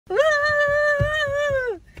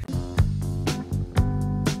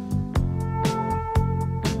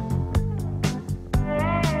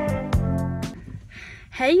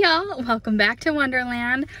Hey y'all, welcome back to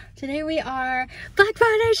Wonderland. Today we are Black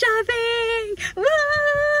Friday shopping! Woo!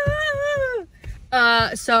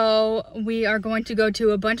 So we are going to go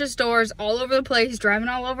to a bunch of stores all over the place, driving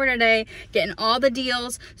all over today, getting all the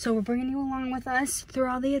deals. So we're bringing you along with us through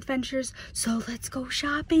all the adventures. So let's go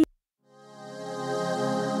shopping.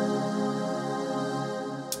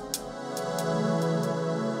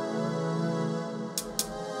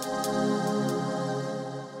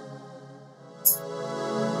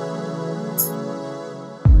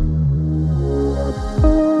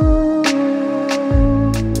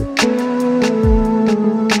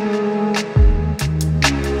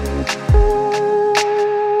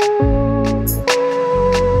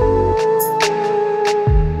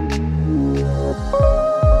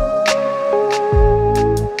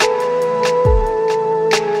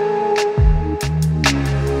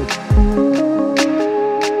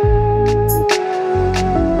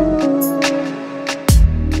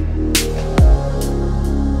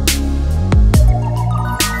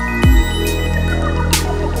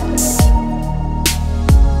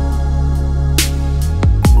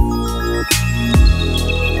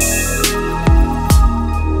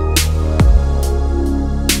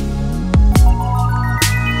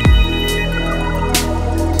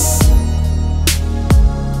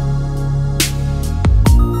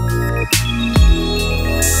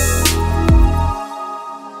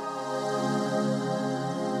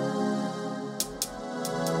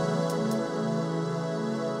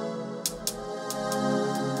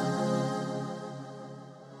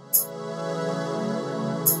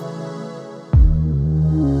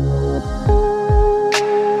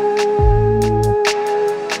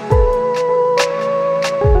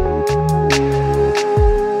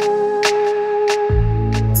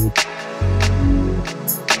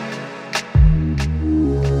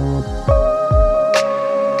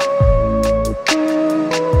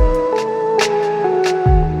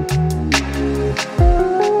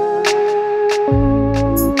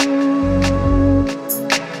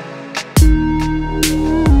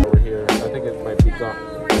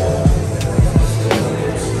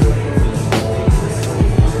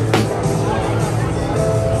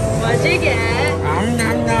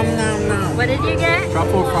 What did you get?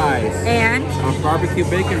 Truffle fries. And? A barbecue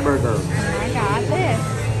bacon burger. I got this.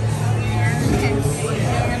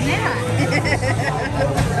 And that.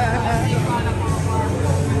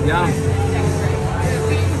 Yum.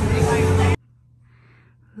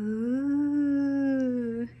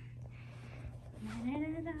 Ooh.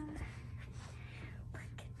 Look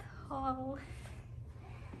at the hole.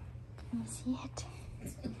 Can you see it?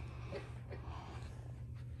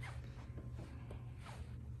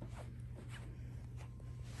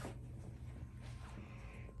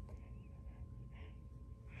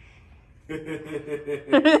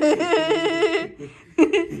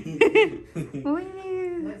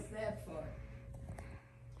 What's that for?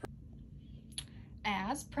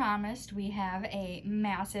 As promised, we have a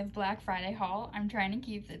massive Black Friday haul. I'm trying to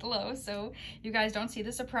keep it low so you guys don't see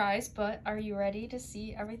the surprise, but are you ready to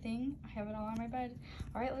see everything? I have it all on my bed.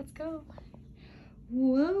 All right, let's go.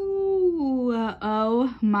 Whoa,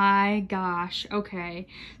 oh my gosh. Okay,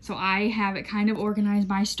 so I have it kind of organized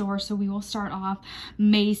by store, so we will start off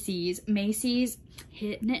Macy's. Macy's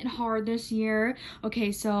hitting it hard this year.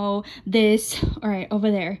 Okay, so this, all right, over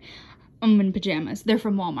there, I'm in pajamas. They're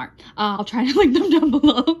from Walmart. I'll try to link them down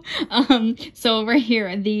below. So right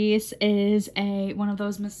here, this is one of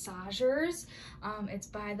those massagers. It's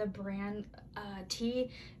by the brand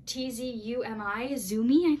TZUMI,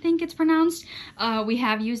 Zumi, I think it's pronounced. We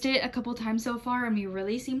have used it a couple times so far, and we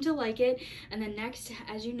really seem to like it. And then next,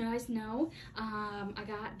 as you guys know, I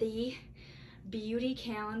got the beauty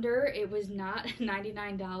calendar. It was not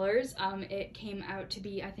 $99. It came out to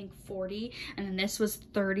be, I think, $40, and then this was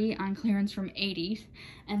 $30 on clearance from $80.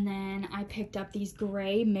 And then I picked up these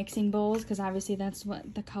gray mixing bowls because obviously that's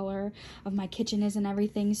what the color of my kitchen is and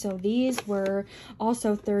everything. So these were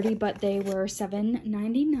also $30, but they were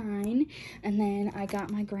 $7.99. And then I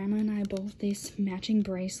got my grandma and I both this matching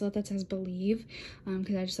bracelet that says Believe,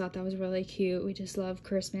 because I just thought that was really cute. We just love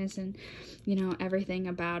Christmas and, you know, everything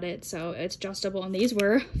about it. So it's adjustable, and these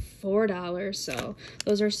were $4, so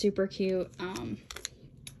those are super cute.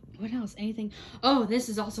 What else? Anything? Oh, this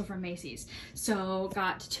is also from Macy's. So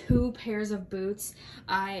got 2 pairs of boots.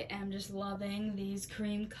 I am just loving these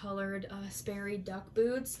cream colored Sperry duck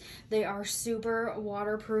boots. They are super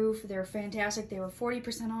waterproof. They're fantastic. They were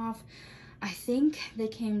 40% off. I think they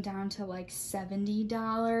came down to like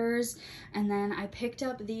 $70. And then I picked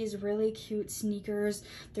up these really cute sneakers.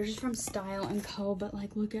 They're just from Style & Co, but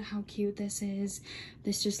like look at how cute this is.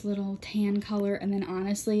 This just little tan color, and then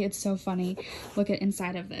honestly it's so funny. Look at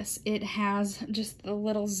inside of this. It has just the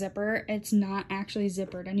little zipper. It's not actually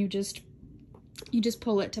zippered, and you just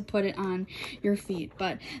pull it to put it on your feet.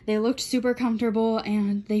 But they looked super comfortable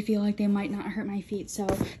and they feel like they might not hurt my feet, so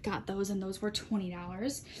got those, and those were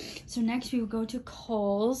 $20. So next we will go to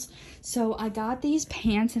Kohl's. So I got these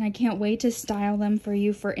pants and I can't wait to style them for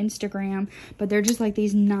you for Instagram, but they're just like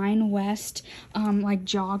these 9 West like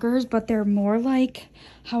joggers, but they're more like,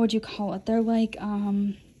 how would you call it, they're like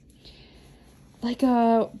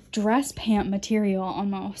a dress pant material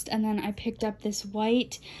almost. And then I picked up this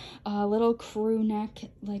white little crew neck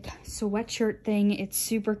like sweatshirt thing. It's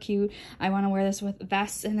super cute. I want to wear this with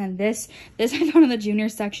vests. And then this I found in the junior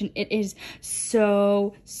section. It is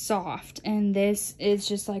so soft, and this is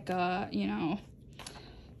just like a, you know,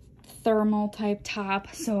 thermal type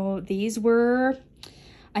top. So these were,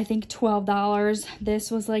 I think, $12. This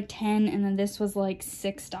was like $10, and then this was like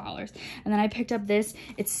 $6. And then I picked up this.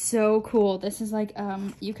 It's so cool. This is like,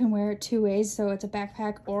 you can wear it 2 ways, so it's a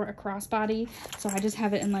backpack or a crossbody. So I just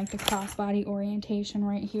have it in like the crossbody orientation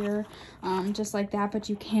right here, just like that. But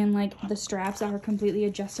you can, like, the straps are completely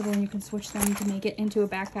adjustable, and you can switch them to make it into a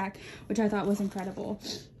backpack, which I thought was incredible.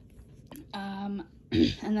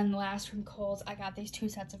 And then last from Kohl's, I got these 2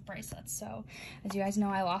 sets of bracelets. So as you guys know,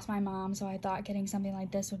 I lost my mom, so I thought getting something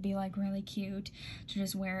like this would be like really cute to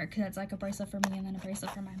just wear it, because it's like a bracelet for me and then a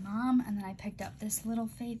bracelet for my mom. And then I picked up this little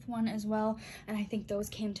Faith one as well, and I think those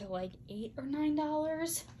came to like $8 or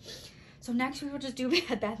 $9. So next we will just do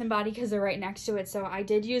Bed Bath & Body because they're right next to it. So I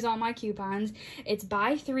did use all my coupons. It's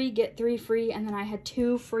buy 3, get 3 free, and then I had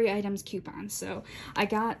 2 free items coupons. So I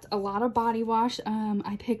got a lot of body wash.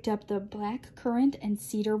 I picked up the Black Currant and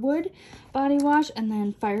Cedarwood body wash, and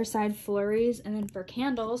then Fireside Flurries. And then for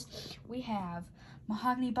candles, we have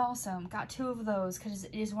Mahogany Balsam. Got 2 of those because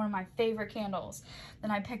it is one of my favorite candles.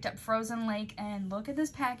 Then I picked up Frozen Lake, and look at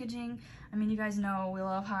this packaging. I mean, you guys know we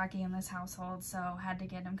love hockey in this household, so had to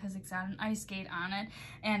get them because it's got an ice skate on it,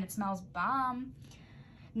 and it smells bomb.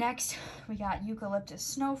 Next, we got Eucalyptus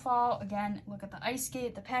Snowfall. Again, look at the ice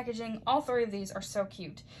skate, the packaging. All 3 of these are so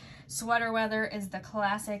cute. Sweater Weather is the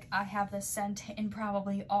classic. I have this scent in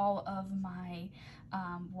probably all of my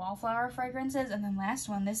wallflower fragrances. And then last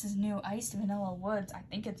one, this is new, Iced Vanilla Woods. I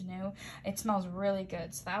think it's new. It smells really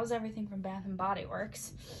good. So that was everything from Bath & Body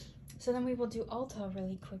Works. So then we will do Ulta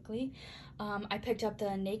really quickly. I picked up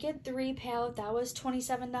the Naked 3 palette. That was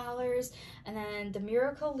 $27. And then the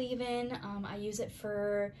Miracle Leave-In, I use it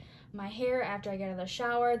for my hair after I get out of the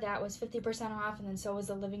shower. That was 50% off, and then so was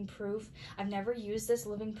the Living Proof. I've never used this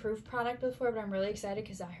Living Proof product before, but I'm really excited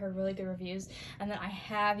because I heard really good reviews. And then I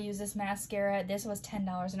have used this mascara. This was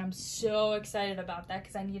 $10, and I'm so excited about that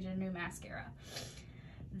because I needed a new mascara.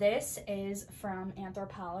 This is from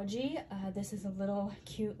Anthropologie. This is a little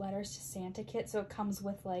cute letters to Santa kit. So it comes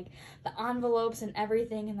with like the envelopes and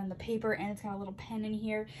everything, and then the paper, and it's got a little pen in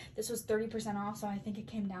here. This was 30% off, so I think it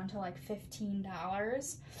came down to like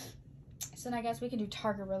 $15. So then I guess we can do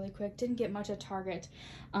Target really quick. Didn't get much at Target.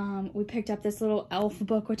 We picked up this little Elf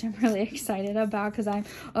book, which I'm really excited about because I'm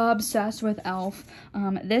obsessed with Elf.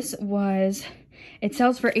 It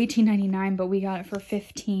sells for $18.99, but we got it for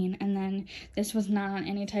 $15. And then this was not on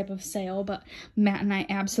any type of sale, but Matt and I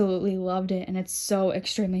absolutely loved it. And it's so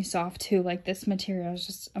extremely soft too. Like, this material is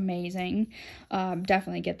just amazing.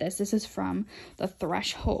 Definitely get this. This is from The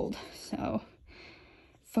Threshold. So,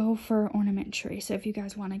 faux fur ornament tree. So if you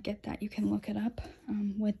guys want to get that, you can look it up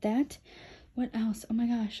with that. What else? Oh my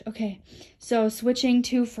gosh. Okay. So switching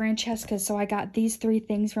to Francesca's. So I got these 3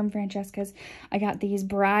 things from Francesca's. I got these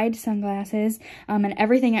bride sunglasses. And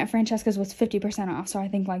everything at Francesca's was 50% off. So I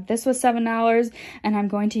think like this was $7. And I'm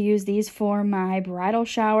going to use these for my bridal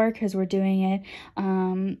shower because we're doing it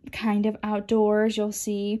kind of outdoors, you'll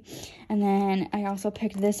see. And then I also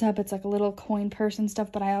picked this up. It's like a little coin purse and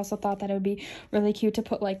stuff. But I also thought that it would be really cute to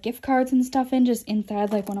put like gift cards and stuff in just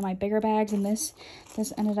inside like one of my bigger bags. And this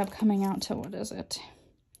ended up coming out to, what is it?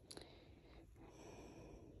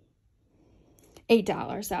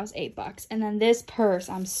 $8. That was $8. And then this purse,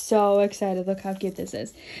 I'm so excited. Look how cute this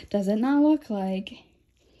is. Does it not look like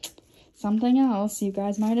something else you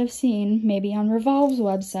guys might have seen, maybe on Revolve's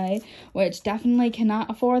website, which definitely cannot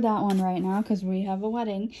afford that one right now because we have a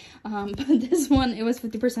wedding. But this one, it was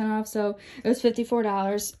 50% off, so it was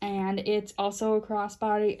 $54, and it's also a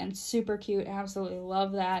crossbody and super cute. Absolutely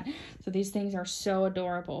love that. So these things are so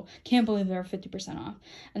adorable. Can't believe they're 50% off.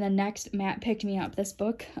 And then next, Matt picked me up this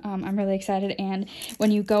book. I'm really excited, and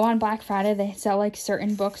when you go on Black Friday, they sell like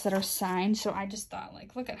certain books that are signed, so I just thought,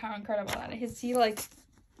 like, look at how incredible that is.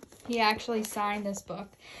 He actually signed this book.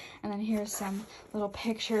 And then here's some little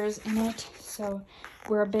pictures in it. So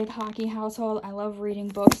we're a big hockey household. I love reading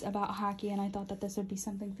books about hockey, and I thought that this would be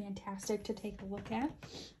something fantastic to take a look at.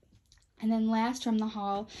 And then last from the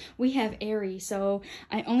haul, we have Aerie. So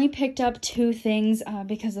I only picked up 2 things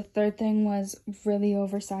because the third thing was really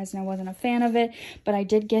oversized and I wasn't a fan of it. But I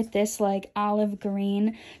did get this like olive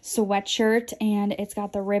green sweatshirt, and it's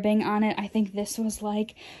got the ribbing on it. I think this was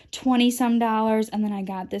like $20-some. And then I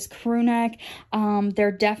got this crew neck.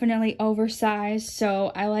 They're definitely oversized,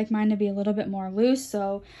 so I like mine to be a little bit more loose.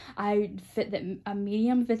 So I fit a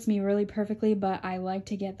medium fits me really perfectly, but I like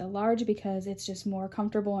to get the large because it's just more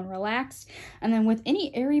comfortable and relaxed. And then with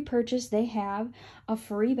any Aerie purchase, they have a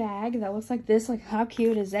free bag that looks like this. Like, how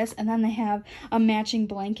cute is this? And then they have a matching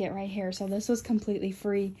blanket right here. So this was completely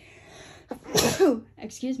free.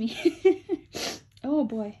 Excuse me. Oh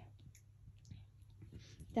boy.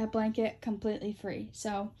 That blanket completely free.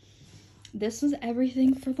 So this was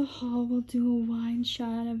everything for the haul. We'll do a wide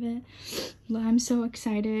shot of it. I'm so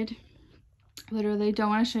excited. Literally don't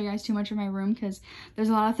want to show you guys too much of my room because there's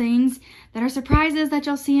a lot of things that are surprises that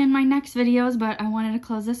you'll see in my next videos, but I wanted to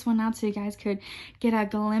close this one out so you guys could get a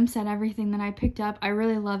glimpse at everything that I picked up. I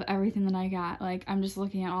really love everything that I got. Like, I'm just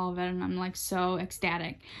looking at all of it and I'm like so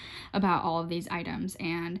ecstatic about all of these items,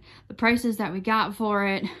 and the prices that we got for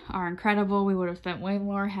it are incredible. We would have spent way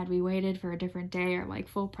more had we waited for a different day or like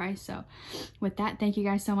full price. So with that, thank you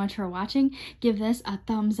guys so much for watching. Give this a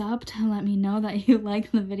thumbs up to let me know that you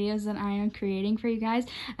like the videos that I am creating for you guys.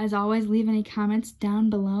 As always, leave any comments down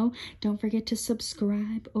below. Don't forget to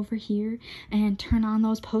subscribe over here and turn on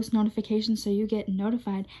those post notifications so you get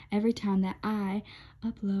notified every time that I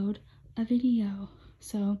upload a video.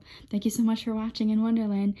 So thank you so much for watching in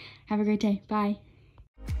Wonderland. Have a great day. Bye.